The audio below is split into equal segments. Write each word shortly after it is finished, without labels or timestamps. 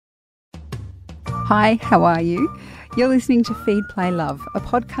Hi, how are you? You're listening to Feed, Play, Love, a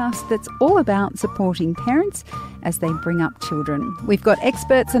podcast that's all about supporting parents as they bring up children. We've got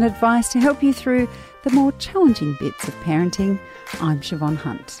experts and advice to help you through the more challenging bits of parenting. I'm Siobhan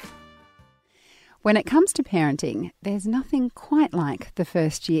Hunt. When it comes to parenting, there's nothing quite like the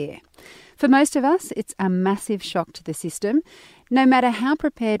first year. For most of us, it's a massive shock to the system. No matter how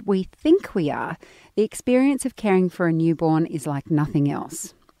prepared we think we are, the experience of caring for a newborn is like nothing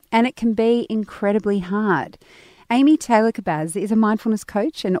else. And it can be incredibly hard. Amy Taylor-Kabbaz is a mindfulness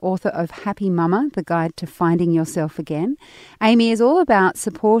coach and author of Happy Mama, The Guide to Finding Yourself Again. Amy is all about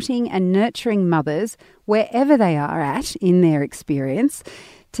supporting and nurturing mothers wherever they are at in their experience.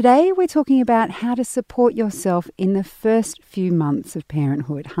 Today, we're talking about how to support yourself in the first few months of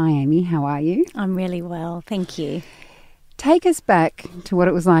parenthood. Hi, Amy. How are you? I'm really well. Thank you. Take us back to what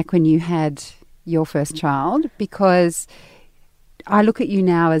it was like when you had your first child, because I look at you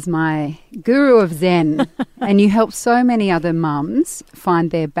now as my guru of Zen, and you help so many other mums find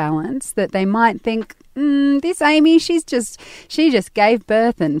their balance that they might think, this Amy, she just gave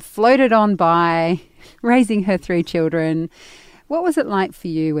birth and floated on by raising her 3 children. What was it like for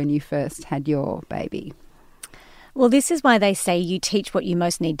you when you first had your baby? Well, this is why they say you teach what you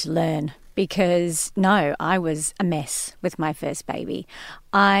most need to learn, because no, I was a mess with my first baby.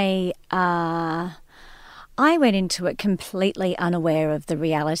 I went into it completely unaware of the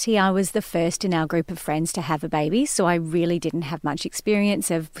reality. I was the first in our group of friends to have a baby, so I really didn't have much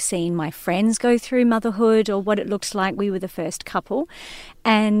experience of seeing my friends go through motherhood or what it looked like. We were the first couple,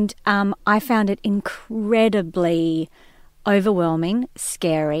 and I found it incredibly overwhelming,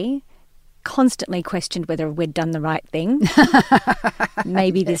 scary, constantly questioned whether we'd done the right thing.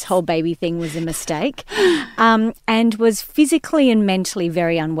 Maybe this whole baby thing was a mistake, and was physically and mentally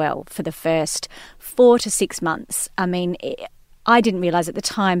very unwell for the first 4 to 6 months. I mean, I didn't realise at the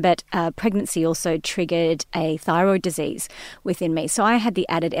time, but pregnancy also triggered a thyroid disease within me. So I had the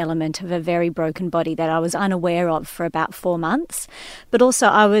added element of a very broken body that I was unaware of for about 4 months. But also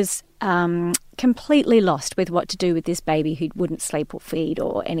I was completely lost with what to do with this baby who wouldn't sleep or feed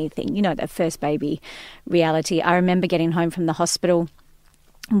or anything. You know, that first baby reality. I remember getting home from the hospital,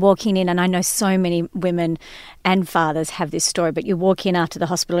 walking in, and I know so many women and fathers have this story, but you walk in after the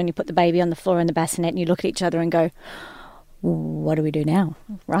hospital and you put the baby on the floor in the bassinet and you look at each other and go, what do we do now?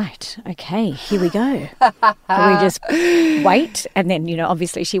 Right, okay, here we go. Do we just wait? And then, you know,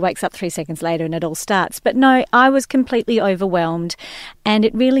 obviously she wakes up 3 seconds later and it all starts. But no, I was completely overwhelmed, and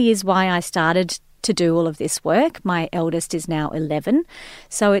it really is why I started to do all of this work. My eldest is now 11.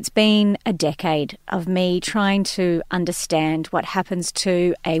 So it's been a decade of me trying to understand what happens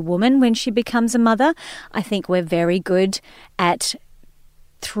to a woman when she becomes a mother. I think we're very good at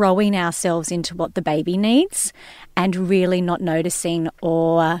throwing ourselves into what the baby needs and really not noticing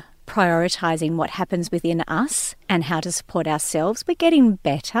or prioritising what happens within us and how to support ourselves. We're getting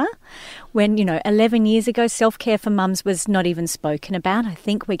better. When, 11 years ago, self-care for mums was not even spoken about. I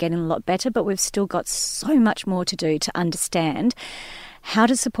think we're getting a lot better, but we've still got so much more to do to understand how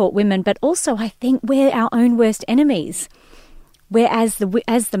to support women. But also, I think we're our own worst enemies. Whereas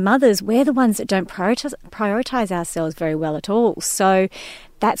as the mothers, we're the ones that don't prioritise ourselves very well at all. So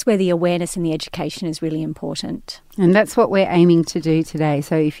that's where the awareness and the education is really important. And that's what we're aiming to do today.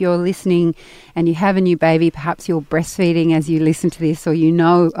 So if you're listening and you have a new baby, perhaps you're breastfeeding as you listen to this, or you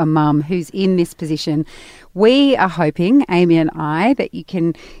know a mum who's in this position, we are hoping, Amy and I, that you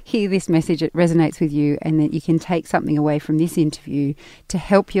can hear this message, it resonates with you, and that you can take something away from this interview to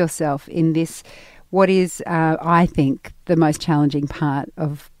help yourself in this, what is, I think, the most challenging part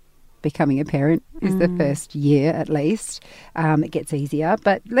of becoming a parent is the first year at least. It gets easier.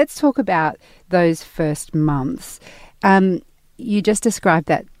 But let's talk about those first months. You just described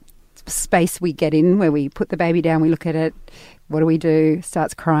that space we get in where we put the baby down, we look at it, what do we do?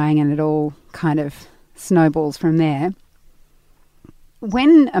 Starts crying, and it all kind of snowballs from there.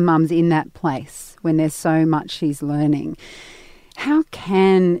 When a mum's in that place, when there's so much she's learning, how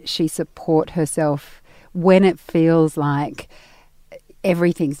can she support herself when it feels like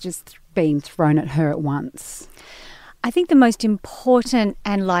everything's just being thrown at her at once? I think the most important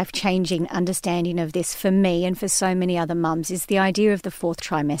and life-changing understanding of this for me and for so many other mums is the idea of the 4th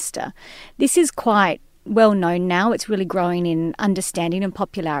trimester. This is quite well known now. It's really growing in understanding and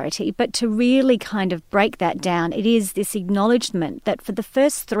popularity. But to really kind of break that down, it is this acknowledgement that for the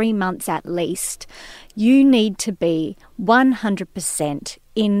first 3 months at least, you need to be 100%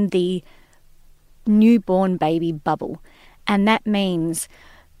 in the newborn baby bubble. And that means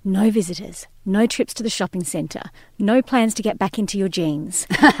no visitors, No trips to the shopping centre. No plans to get back into your jeans.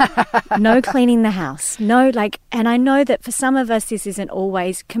 No cleaning the house. And I know that for some of us this isn't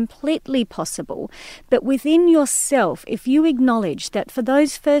always completely possible, but within yourself, if you acknowledge that for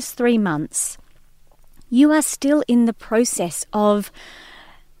those first 3 months, you are still in the process of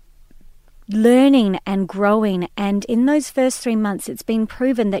learning and growing, and in those first 3 months it's been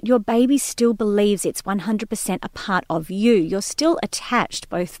proven that your baby still believes it's 100% a part of you. You're still attached,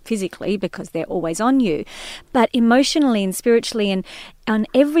 both physically because they're always on you, but emotionally and spiritually, and on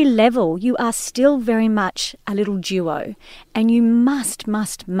every level you are still very much a little duo, and you must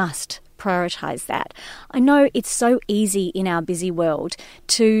prioritize that. I know it's so easy in our busy world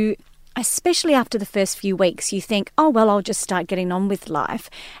to, especially after the first few weeks, you think, oh, well, I'll just start getting on with life.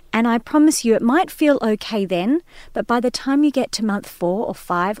 And I promise you, it might feel okay then, but by the time you get to month 4 or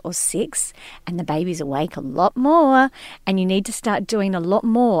 5 or 6, and the baby's awake a lot more, and you need to start doing a lot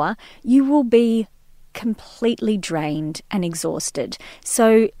more, you will be completely drained and exhausted.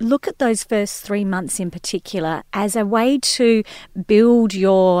 So look at those first 3 months in particular as a way to build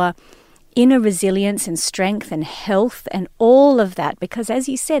your inner resilience and strength and health and all of that, because as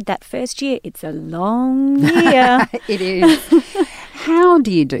you said, that first year, it's a long year. It is. How do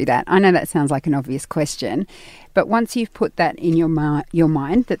you do that? I know that sounds like an obvious question, but once you've put that in your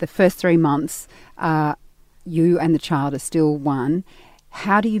mind, that the first 3 months you and the child are still one,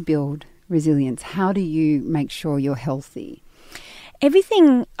 how do you build resilience? How do you make sure you're healthy?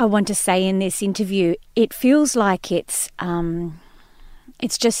 Everything I want to say in this interview, it feels like it's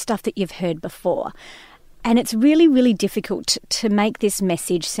just stuff that you've heard before. And it's really, really difficult to make this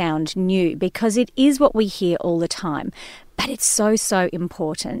message sound new, because it is what we hear all the time. But it's so, so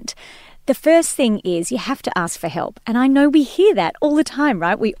important. The first thing is you have to ask for help. And I know we hear that all the time,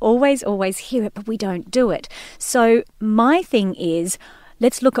 right? We always hear it, but we don't do it. So my thing is,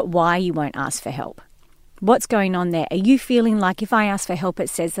 let's look at why you won't ask for help. What's going on there? Are you feeling like if I ask for help,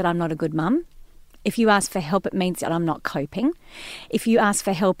 it says that I'm not a good mum? If you ask for help, it means that I'm not coping. If you ask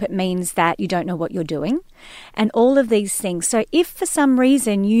for help, it means that you don't know what you're doing, and all of these things. So if for some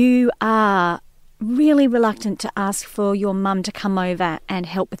reason you are really reluctant to ask for your mum to come over and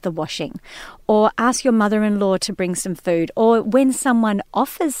help with the washing, or ask your mother-in-law to bring some food, or when someone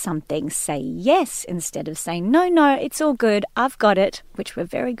offers something, say yes instead of saying, no, it's all good, I've got it, which we're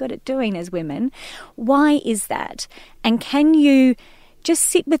very good at doing as women. Why is that? And can you just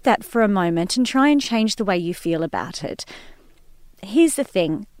sit with that for a moment and try and change the way you feel about it? Here's the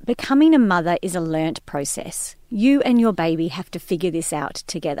thing. Becoming a mother is a learnt process. You and your baby have to figure this out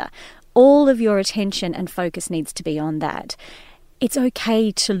together. All of your attention and focus needs to be on that. It's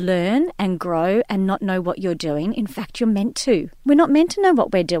okay to learn and grow and not know what you're doing. In fact, you're meant to. We're not meant to know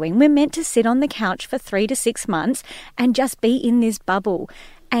what we're doing. We're meant to sit on the couch for 3 to 6 months and just be in this bubble.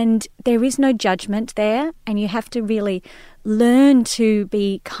 And there is no judgment there, and you have to really learn to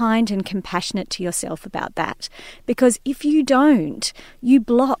be kind and compassionate to yourself about that. Because if you don't, you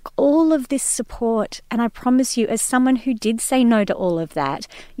block all of this support. And I promise you, as someone who did say no to all of that,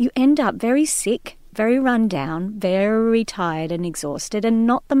 you end up very sick, very run down, very tired and exhausted, and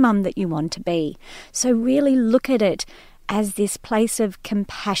not the mum that you want to be. So really look at it as this place of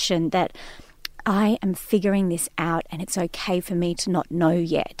compassion, that I am figuring this out and it's okay for me to not know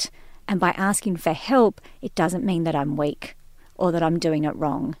yet. And by asking for help, it doesn't mean that I'm weak or that I'm doing it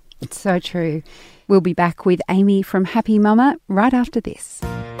wrong. It's so true. We'll be back with Amy from Happy Mama right after this.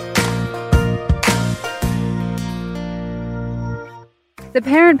 The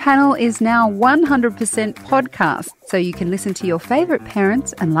Parent Panel is now 100% podcast, so you can listen to your favourite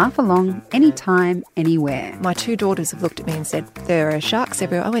parents and laugh along anytime, anywhere. My 2 daughters have looked at me and said, there are sharks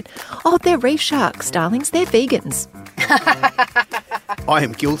everywhere. I went, oh, they're reef sharks, darlings. They're vegans. I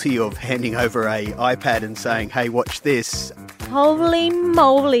am guilty of handing over a iPad and saying, hey, watch this. Holy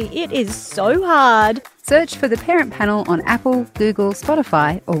moly, it is so hard. Search for The Parent Panel on Apple, Google,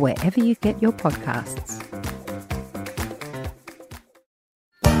 Spotify, or wherever you get your podcasts.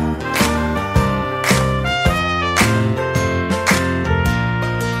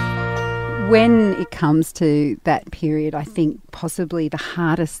 When it comes to that period, I think possibly the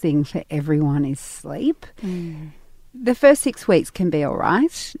hardest thing for everyone is sleep. The first 6 weeks can be all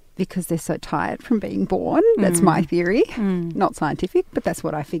right because they're so tired from being born. That's my theory. Not scientific, but that's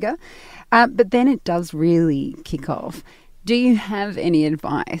what I figure. But then it does really kick off. Do you have any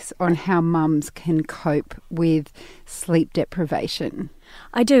advice on how mums can cope with sleep deprivation?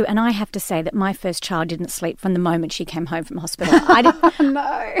 I do, and I have to say that my first child didn't sleep from the moment she came home from hospital.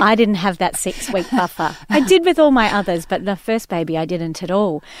 I didn't have that 6-week buffer. I did with all my others, but the first baby I didn't at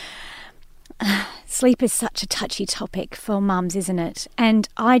all. sleep is such a touchy topic for mums, isn't it? And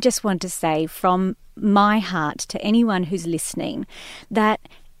I just want to say from my heart to anyone who's listening that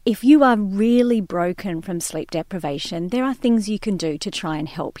if you are really broken from sleep deprivation, there are things you can do to try and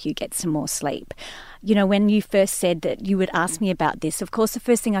help you get some more sleep. You know, when you first said that you would ask me about this, of course, the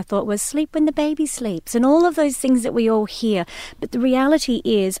first thing I thought was sleep when the baby sleeps and all of those things that we all hear. But the reality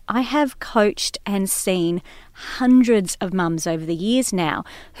is I have coached and seen hundreds of mums over the years now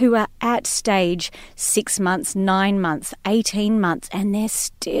who are at stage 6 months, 9 months, 18 months, and they're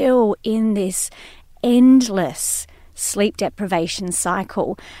still in this endless sleep deprivation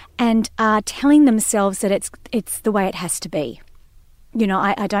cycle and are telling themselves that it's the way it has to be. You know,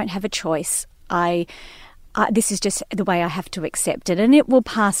 I don't have a choice. This is just the way I have to accept it, and it will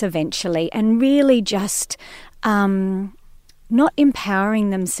pass eventually. And really just not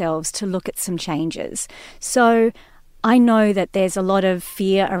empowering themselves to look at some changes. So I know that there's a lot of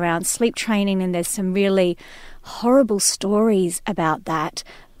fear around sleep training, and there's some really horrible stories about that.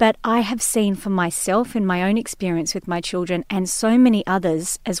 But I have seen for myself in my own experience with my children and so many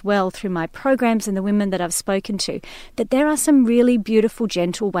others as well through my programs and the women that I've spoken to, that there are some really beautiful,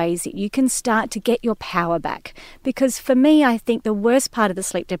 gentle ways that you can start to get your power back. Because for me, I think the worst part of the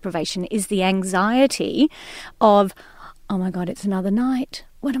sleep deprivation is the anxiety of, oh my God, it's another night.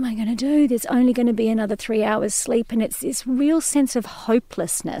 What am I going to do? There's only going to be another 3 hours sleep. And it's this real sense of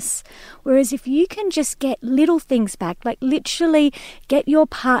hopelessness. Whereas if you can just get little things back, like literally get your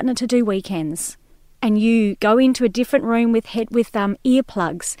partner to do weekends, and you go into a different room with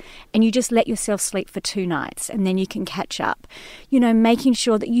earplugs, and you just let yourself sleep for 2 nights, and then you can catch up. You know, making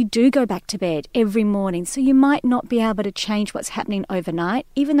sure that you do go back to bed every morning. So you might not be able to change what's happening overnight,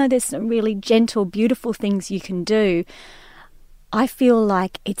 even though there's some really gentle, beautiful things you can do. I feel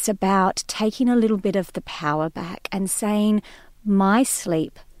like it's about taking a little bit of the power back and saying my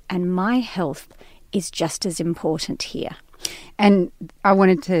sleep and my health is just as important here. And I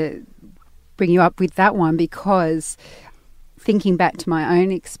wanted to bring you up with that one because thinking back to my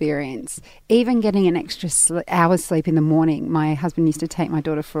own experience, even getting an extra hour's sleep in the morning, my husband used to take my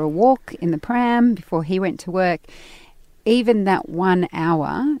daughter for a walk in the pram before he went to work. Even that 1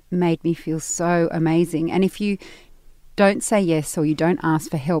 hour made me feel so amazing. And if you don't say yes or you don't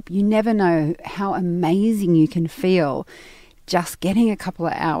ask for help, you never know how amazing you can feel just getting a couple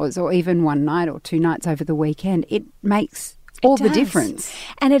of hours or even 1 night or 2 nights over the weekend. It makes all the difference.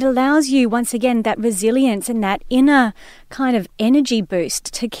 And it allows you, once again, that resilience and that inner kind of energy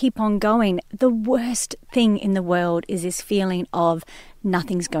boost to keep on going. The worst thing in the world is this feeling of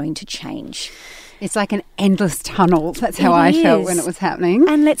nothing's going to change. It's like an endless tunnel. That's how I felt when it was happening.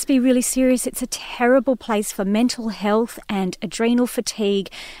 And let's be really serious. It's a terrible place for mental health and adrenal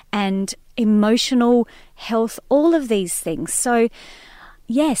fatigue and emotional health, all of these things. So,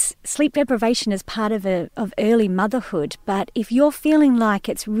 yes, sleep deprivation is part of early motherhood, but if you're feeling like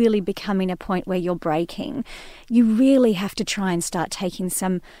it's really becoming a point where you're breaking, you really have to try and start taking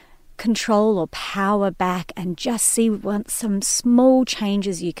some control or power back and just see what some small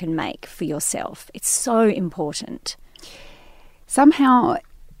changes you can make for yourself. It's so important. Somehow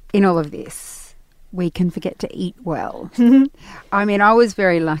in all of this, we can forget to eat well. I mean, I was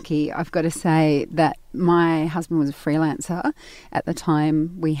very lucky, I've got to say, that my husband was a freelancer at the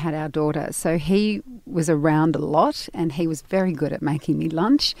time we had our daughter. So he was around a lot and he was very good at making me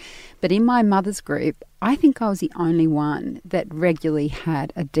lunch. But in my mother's group, I think I was the only one that regularly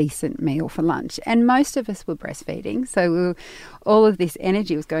had a decent meal for lunch. And most of us were breastfeeding. So all of this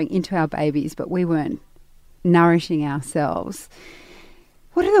energy was going into our babies, but we weren't nourishing ourselves.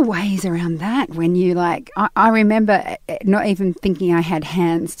 What are the ways around that when you I remember not even thinking I had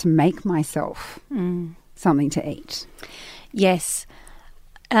hands to make myself something to eat. Yes.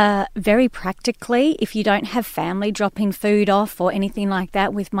 Very practically, if you don't have family dropping food off or anything like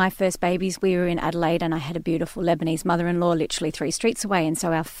that, with my first babies, we were in Adelaide and I had a beautiful Lebanese mother-in-law literally 3 streets away, and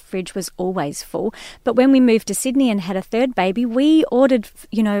so our fridge was always full. But when we moved to Sydney and had a third baby, we ordered,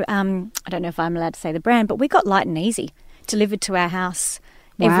 I don't know if I'm allowed to say the brand, but we got Light and Easy delivered to our house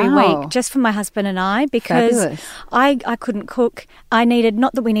every week, just for my husband and I, because I couldn't cook.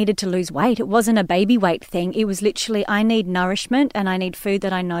 Not that we needed to lose weight. It wasn't a baby weight thing. It was literally, I need nourishment and I need food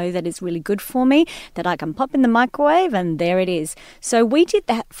that I know that is really good for me, that I can pop in the microwave, and there it is. So we did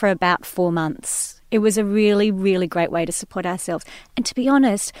that for about 4 months. It was a really, really great way to support ourselves. And to be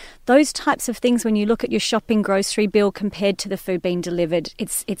honest, those types of things, when you look at your shopping grocery bill compared to the food being delivered,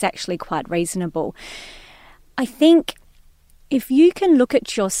 it's actually quite reasonable. I think if you can look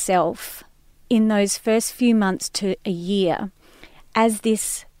at yourself in those first few months to a year as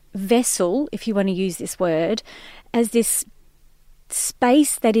this vessel, if you want to use this word, as this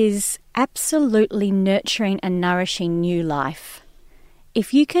space that is absolutely nurturing and nourishing new life.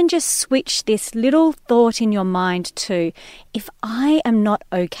 If you can just switch this little thought in your mind to, if I am not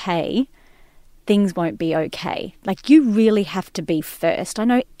okay, things won't be okay. Like, you really have to be first. I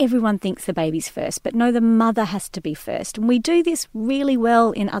know everyone thinks the baby's first, but no, the mother has to be first. And we do this really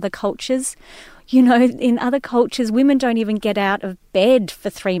well in other cultures. You know, in other cultures, women don't even get out of bed for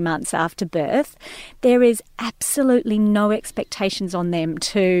 3 months after birth. There is absolutely no expectations on them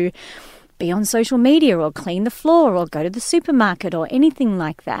to be on social media or clean the floor or go to the supermarket or anything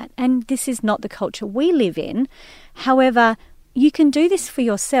like that. And this is not the culture we live in. However, you can do this for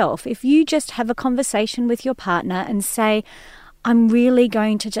yourself. If you just have a conversation with your partner and say, I'm really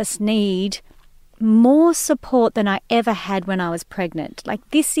going to just need more support than I ever had when I was pregnant. Like,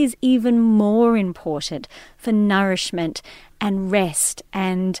 this is even more important for nourishment and rest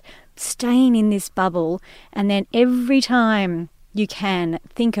and staying in this bubble. And then every time you can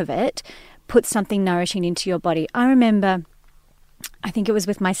think of it, put something nourishing into your body. I remember, I think it was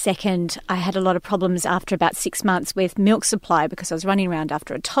with my second, I had a lot of problems after about 6 months with milk supply because I was running around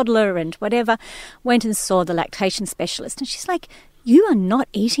after a toddler and whatever. Went and saw the lactation specialist, and she's like, you are not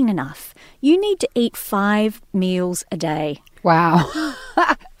eating enough. You need to eat 5 meals a day. Wow.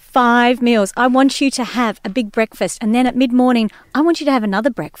 5 meals. I want you to have a big breakfast, and then at mid-morning, I want you to have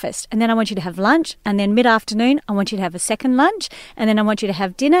another breakfast, and then I want you to have lunch, and then mid-afternoon, I want you to have a second lunch, and then I want you to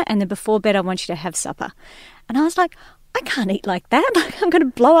have dinner, and then before bed, I want you to have supper. And I was like, I can't eat like that. I'm going to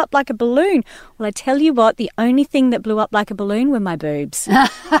blow up like a balloon. Well, I tell you what, the only thing that blew up like a balloon were my boobs.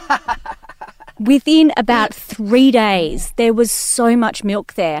 Within about 3 days, there was so much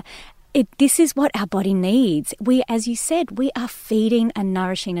milk there. This is what our body needs. We, as you said, we are feeding and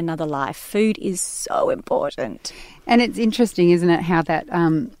nourishing another life. Food is so important. And it's interesting, isn't it, how that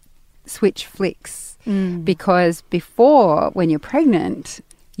switch flicks. Because before, when you're pregnant,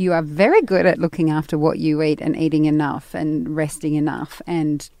 you are very good at looking after what you eat and eating enough and resting enough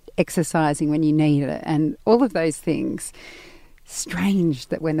and exercising when you need it and all of those things. Strange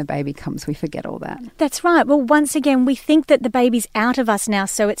that when the baby comes, we forget all that. That's right. Well, once again, we think that the baby's out of us now,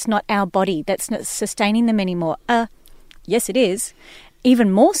 so it's not our body that's not sustaining them anymore. Yes, it is.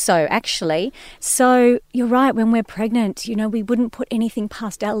 Even more so, actually. So you're right, when we're pregnant, you know, we wouldn't put anything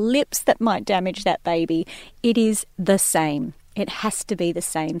past our lips that might damage that baby. It is the same. It has to be the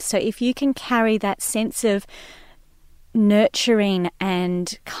same. So if you can carry that sense of nurturing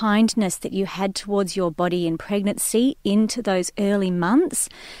and kindness that you had towards your body in pregnancy into those early months,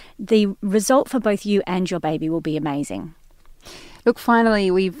 the result for both you and your baby will be amazing. Look,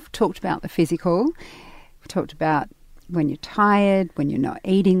 finally, we've talked about the physical. We've talked about when you're tired, when you're not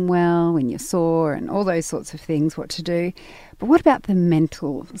eating well, when you're sore and all those sorts of things, what to do. But what about the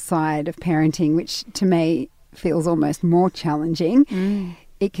mental side of parenting, which to me feels almost more challenging?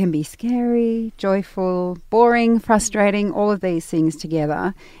 It can be scary, joyful, boring, frustrating, all of these things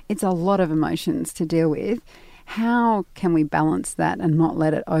together. It's a lot of emotions to deal with. How can we balance that and not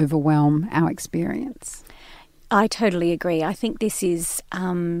let it overwhelm our experience? I totally agree. I think this is,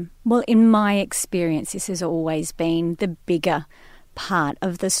 well, in my experience, this has always been the bigger part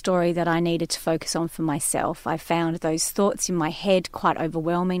of the story that I needed to focus on for myself. I found those thoughts in my head quite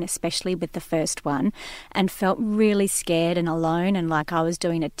overwhelming, especially with the first one, and felt really scared and alone and like I was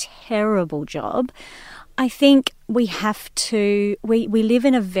doing a terrible job. I think we have to, we live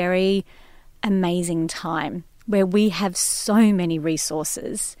in a very amazing time where we have so many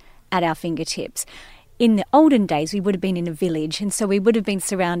resources at our fingertips. In the olden days, we would have been in a village, and so we would have been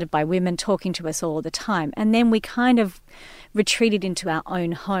surrounded by women talking to us all the time. And then we kind of retreated into our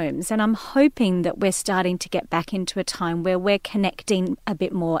own homes. And I'm hoping that we're starting to get back into a time where we're connecting a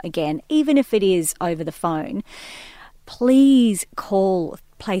bit more again, even if it is over the phone. Please call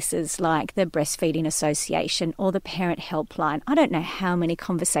places like the Breastfeeding Association or the Parent Helpline. I don't know how many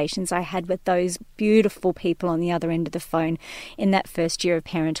conversations I had with those beautiful people on the other end of the phone in that first year of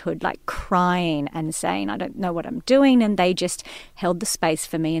parenthood, like crying and saying, I don't know what I'm doing. And they just held the space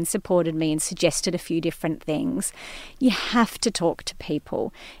for me and supported me and suggested a few different things. You have to talk to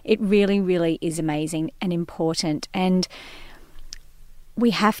people. It really, really is amazing and important. And we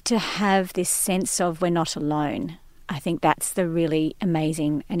have to have this sense of we're not alone. I think that's the really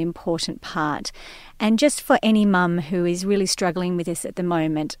amazing and important part. And just for any mum who is really struggling with this at the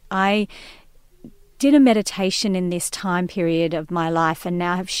moment, I did a meditation in this time period of my life and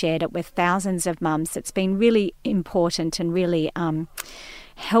now have shared it with thousands of mums. It's been really important and really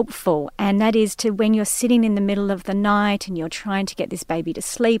helpful. And that is to when you're sitting in the middle of the night and you're trying to get this baby to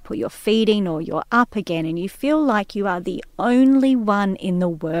sleep, or you're feeding, or you're up again and you feel like you are the only one in the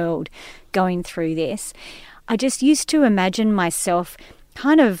world going through this, I just used to imagine myself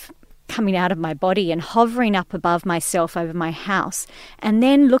kind of coming out of my body and hovering up above myself over my house, and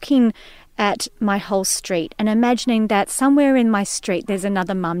then looking at my whole street and imagining that somewhere in my street there's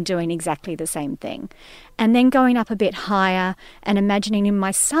another mum doing exactly the same thing. And then going up a bit higher and imagining in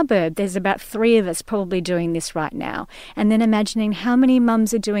my suburb there's about 3 of us probably doing this right now. And then imagining how many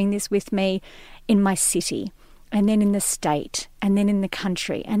mums are doing this with me in my city, and then in the state, and then in the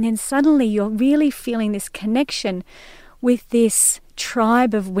country. And then suddenly you're really feeling this connection with this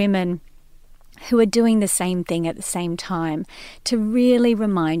tribe of women who are doing the same thing at the same time, to really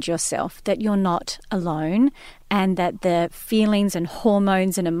remind yourself that you're not alone and that the feelings and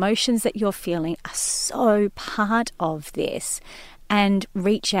hormones and emotions that you're feeling are so part of this, and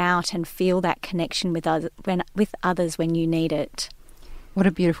reach out and feel that connection with others when you need it. What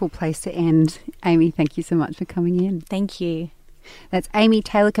a beautiful place to end. Amy, thank you so much for coming in. Thank you. That's Amy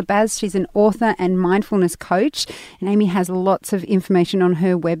Taylor-Kabbaz. She's an author and mindfulness coach, and Amy has lots of information on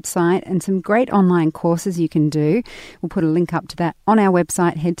her website and some great online courses you can do. We'll put a link up to that on our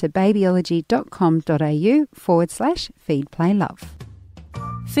website. Head to babyology.com.au/Feed Play Love.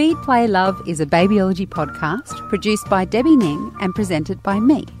 Feed Play Love is a Babyology podcast produced by Debbie Ning and presented by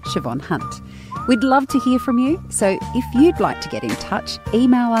me, Siobhan Hunt. We'd love to hear from you, so if you'd like to get in touch,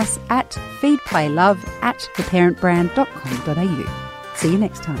 email us at feedplaylove@theparentbrand.com.au. See you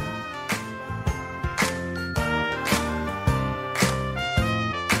next time.